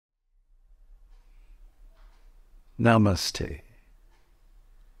Namaste.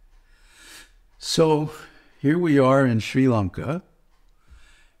 So here we are in Sri Lanka.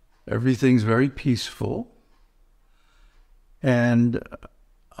 Everything's very peaceful. And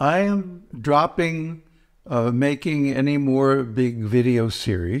I am dropping making any more big video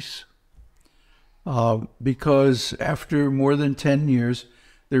series because after more than 10 years,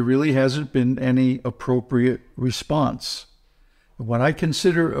 there really hasn't been any appropriate response. What I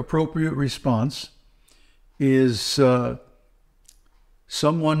consider appropriate response is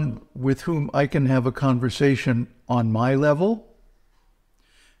someone with whom I can have a conversation on my level.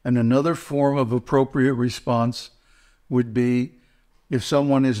 And another form of appropriate response would be if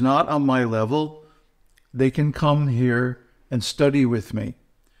someone is not on my level, they can come here and study with me.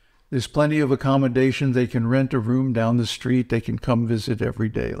 There's plenty of accommodation. They can rent a room down the street. They can come visit every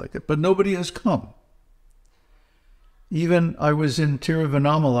day like that. But nobody has come. Even I was in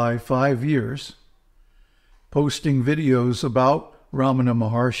Tiruvannamalai 5 years, posting videos about Ramana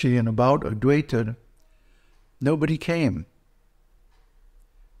Maharshi and about Advaita. Nobody came.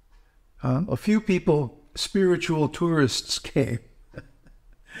 A few people, spiritual tourists, came.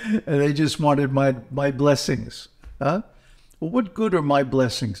 And they just wanted my blessings. Well, what good are my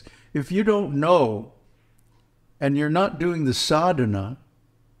blessings? If you don't know and you're not doing the sadhana,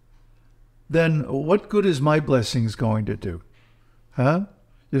 then what good is my blessings going to do?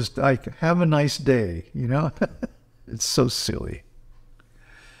 Just like, have a nice day, you know? It's so silly.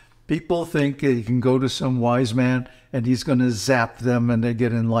 People think you can go to some wise man and he's going to zap them and they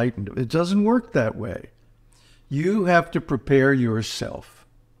get enlightened. It doesn't work that way. You have to prepare yourself.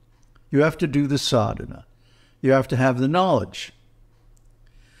 You have to do the sadhana. You have to have the knowledge.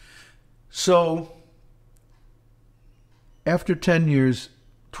 So, after 10 years,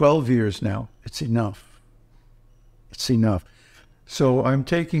 12 years now, it's enough. It's enough. So I'm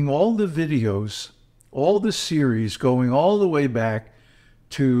taking all the videos, all the series, going all the way back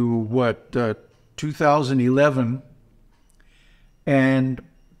to 2011, and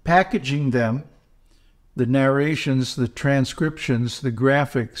packaging them, the narrations, the transcriptions, the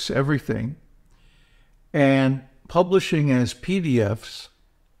graphics, everything, and publishing as PDFs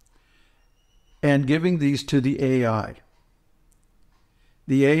and giving these to the AI.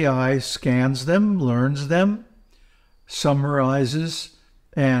 The AI scans them, learns them, summarizes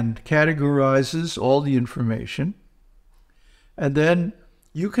and categorizes all the information, and then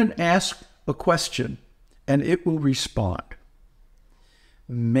you can ask a question and it will respond.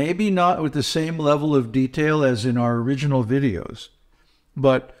 Maybe not with the same level of detail as in our original videos,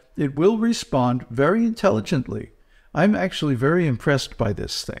 but it will respond very intelligently. I'm actually very impressed by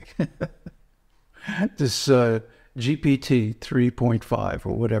this thing. This GPT 3.5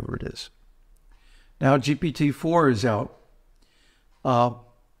 or whatever it is. Now GPT 4 is out.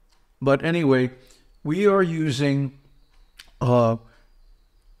 But anyway, we are using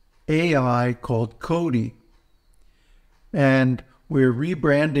AI called Gnowly, and we're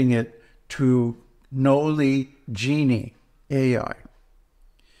rebranding it to Gnowly Genie AI.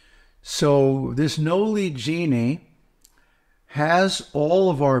 So this Gnowly Genie has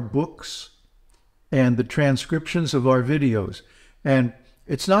all of our books and the transcriptions of our videos. And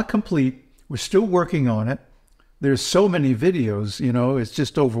it's not complete. We're still working on it. There's so many videos, you know, it's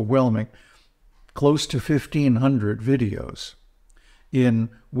just overwhelming. Close to 1,500 videos in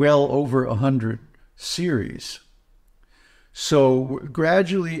well over 100 series. So we're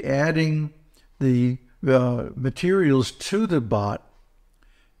gradually adding the materials to the bot,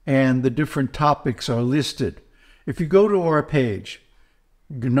 and the different topics are listed. If you go to our page,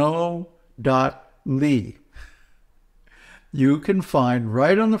 Gnowly, you can find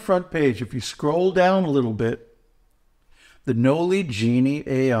right on the front page, if you scroll down a little bit, the Gnowly Genie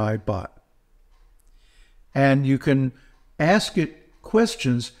AI bot. And you can ask it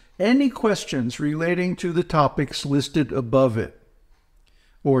questions, any questions relating to the topics listed above it,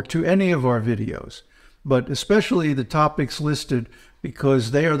 or to any of our videos, but especially the topics listed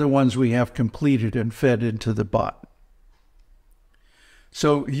because they are the ones we have completed and fed into the bot.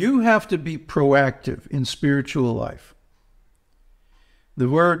 So you have to be proactive in spiritual life. The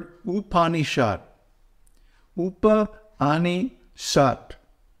word Upanishad, Upanishad,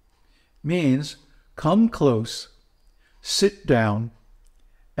 means come close, sit down,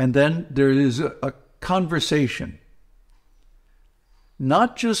 and then there is a conversation.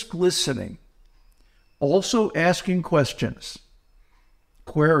 Not just listening, also asking questions,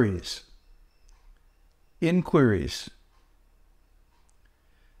 queries, inquiries.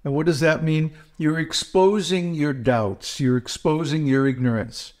 And what does that mean? You're exposing your doubts. You're exposing your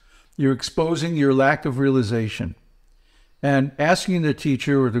ignorance. You're exposing your lack of realization. And asking the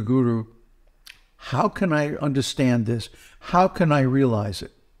teacher or the guru, How can I understand this? How can I realize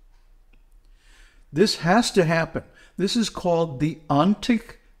it? This has to happen. This is called the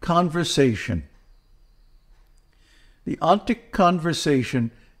ontic conversation. The ontic conversation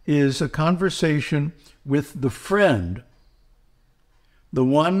is a conversation with the friend, the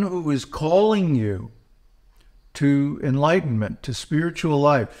one who is calling you to enlightenment, to spiritual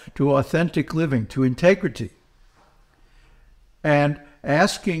life, to authentic living, to integrity, and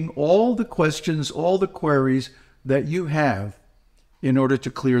asking all the questions, all the queries that you have in order to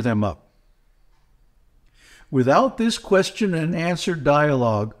clear them up. Without this question and answer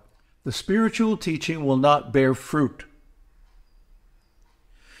dialogue, the spiritual teaching will not bear fruit.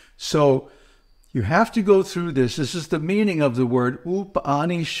 So you have to go through this. This is the meaning of the word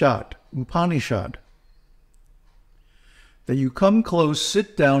Upanishad. That you come close,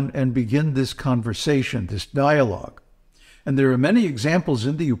 sit down, and begin this conversation, this dialogue. And there are many examples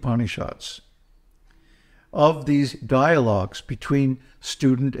in the Upanishads of these dialogues between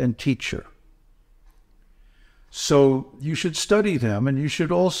student and teacher. So you should study them, and you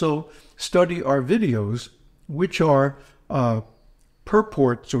should also study our videos, which are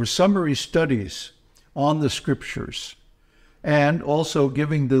purports or summary studies on the scriptures, and also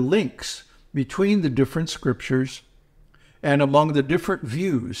giving the links between the different scriptures and among the different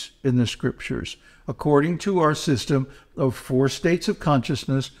views in the scriptures, according to our system of 4 states of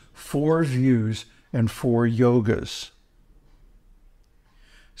consciousness, 4 views, and 4 yogas.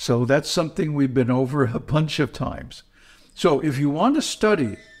 So that's something we've been over a bunch of times. So if you want to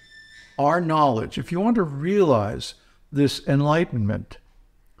study our knowledge, if you want to realize this enlightenment,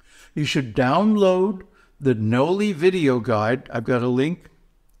 you should download the Gnowly video guide. I've got a link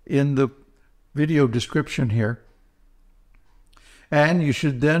in the video description here. And you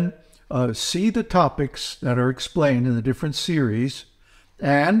should then see the topics that are explained in the different series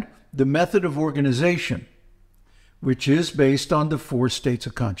and the method of organization, which is based on the 4 states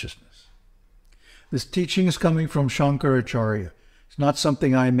of consciousness. This teaching is coming from Shankaracharya. It's not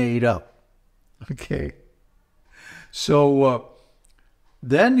something I made up. Okay. So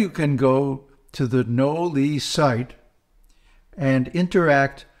then you can go to the Gnowly site and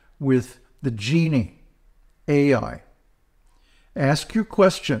interact with the genie AI. Ask your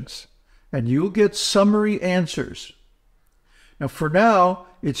questions, and you'll get summary answers. Now, for now,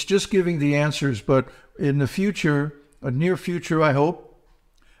 it's just giving the answers, but in the future, a near future, I hope,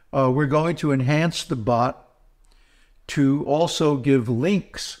 we're going to enhance the bot to also give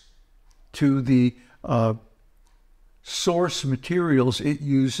links to the source materials it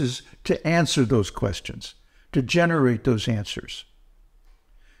uses to answer those questions, to generate those answers.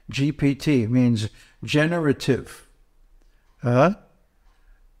 GPT means generative.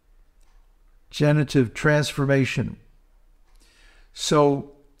 Genitive transformation.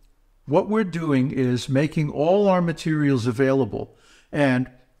 So what we're doing is making all our materials available. And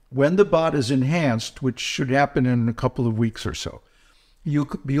when the bot is enhanced, which should happen in a couple of weeks or so,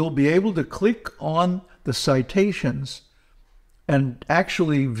 you'll be able to click on the citations and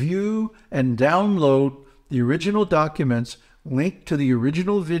actually view and download the original documents linked to the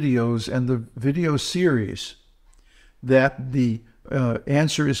original videos and the video series that the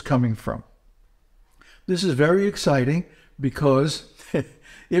answer is coming from. This is very exciting because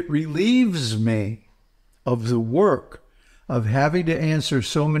it relieves me of the work of having to answer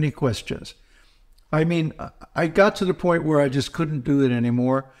so many questions. I mean, I got to the point where I just couldn't do it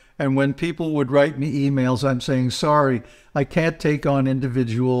anymore. And when people would write me emails, I'm saying, sorry, I can't take on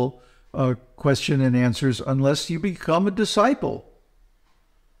individual question and answers unless you become a disciple.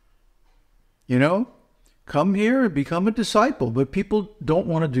 You know? Come here and become a disciple, but people don't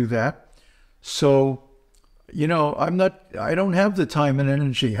want to do that. So, you know, I don't have the time and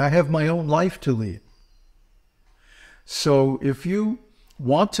energy. I have my own life to lead. So if you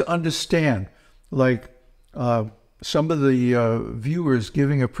want to understand, like some of the viewers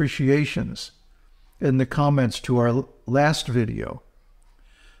giving appreciations in the comments to our last video,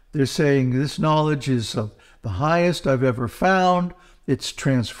 they're saying this knowledge is the highest I've ever found. It's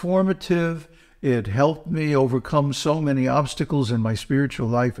transformative. It helped me overcome so many obstacles in my spiritual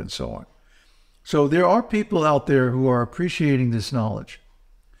life and so on. So there are people out there who are appreciating this knowledge.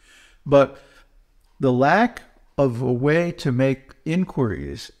 But the lack of a way to make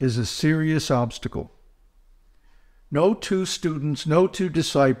inquiries is a serious obstacle. No 2 students, no 2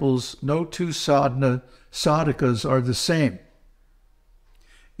 disciples, no 2 sadhakas are the same.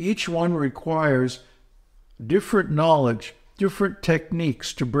 Each one requires different knowledge, different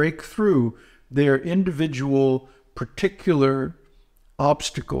techniques to break through their individual particular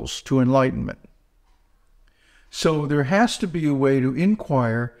obstacles to enlightenment. So there has to be a way to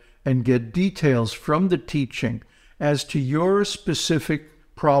inquire and get details from the teaching as to your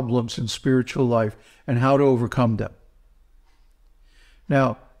specific problems in spiritual life and how to overcome them.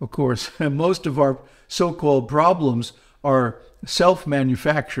 Now, of course, most of our so-called problems are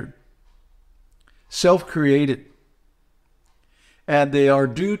self-manufactured, self-created, and they are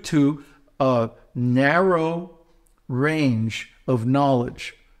due to a narrow range of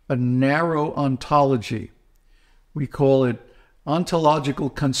knowledge, a narrow ontology. We call it ontological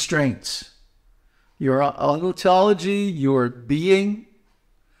constraints. Your ontology, your being,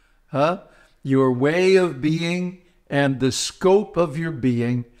 your way of being, and the scope of your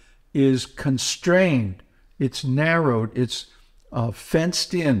being is constrained. It's narrowed. It's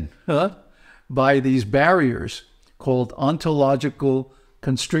fenced in by these barriers called ontological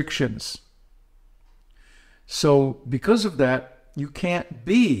constrictions. So because of that, you can't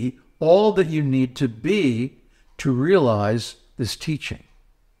be all that you need to be to realize this teaching.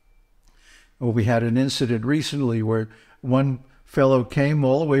 Well, we had an incident recently where one fellow came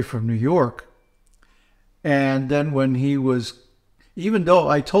all the way from New York, and then when he was, even though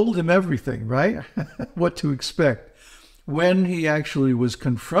I told him everything, right, what to expect, when he actually was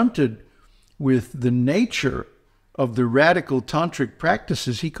confronted with the nature of the radical tantric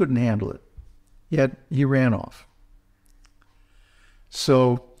practices, he couldn't handle it. Yet he ran off.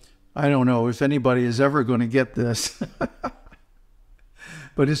 So I don't know if anybody is ever going to get this.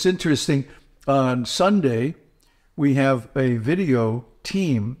 But it's interesting. On Sunday, we have a video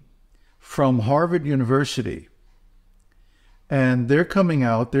team from Harvard University. And they're coming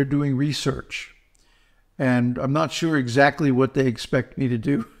out, they're doing research. And I'm not sure exactly what they expect me to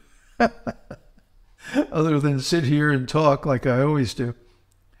do, other than sit here and talk like I always do.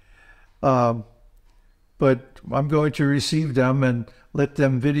 But I'm going to receive them and let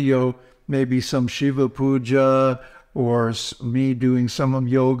them video maybe some Shiva Puja or me doing some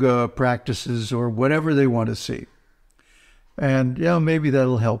yoga practices or whatever they want to see. And, you know, maybe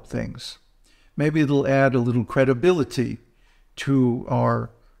that'll help things. Maybe it'll add a little credibility to our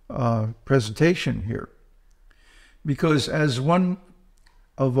presentation here. Because as one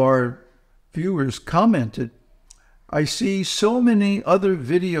of our viewers commented, I see so many other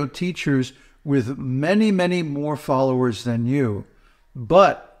video teachers with many, many more followers than you,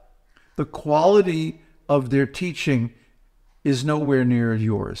 but the quality of their teaching is nowhere near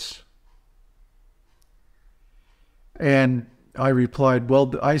yours. And I replied,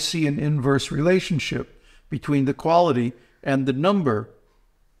 well, I see an inverse relationship between the quality and the number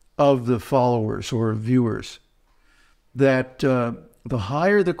of the followers or viewers. That the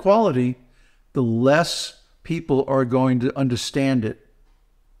higher the quality, the less people are going to understand it.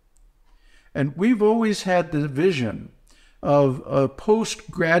 And we've always had the vision of a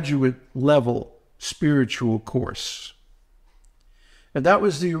postgraduate level spiritual course. And that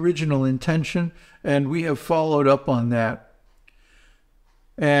was the original intention, and we have followed up on that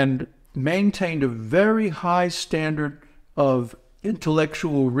and maintained a very high standard of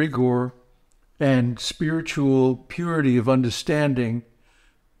intellectual rigor and spiritual purity of understanding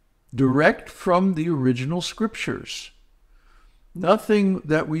direct from the original scriptures. Nothing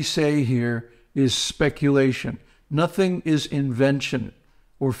that we say here is speculation. Nothing is invention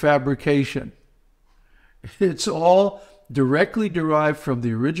or fabrication. It's all directly derived from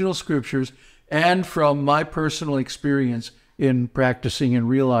the original scriptures and from my personal experience in practicing and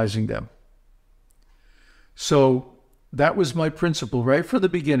realizing them. So that was my principle right from the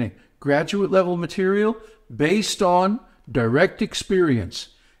beginning. Graduate level material based on direct experience.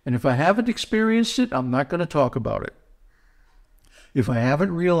 And if I haven't experienced it, I'm not going to talk about it. If I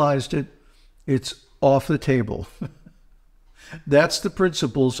haven't realized it, it's off the table. That's the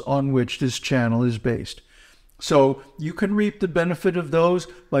principles on which this channel is based. So you can reap the benefit of those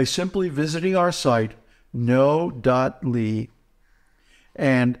by simply visiting our site, Gnowly,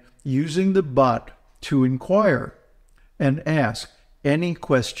 and using the bot to inquire and ask any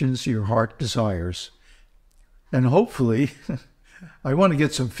questions your heart desires. And hopefully, I want to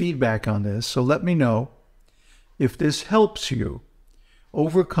get some feedback on this, so let me know if this helps you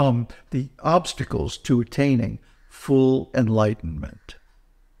overcome the obstacles to attaining full enlightenment.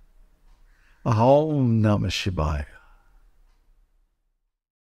 Om Namah Shivaya.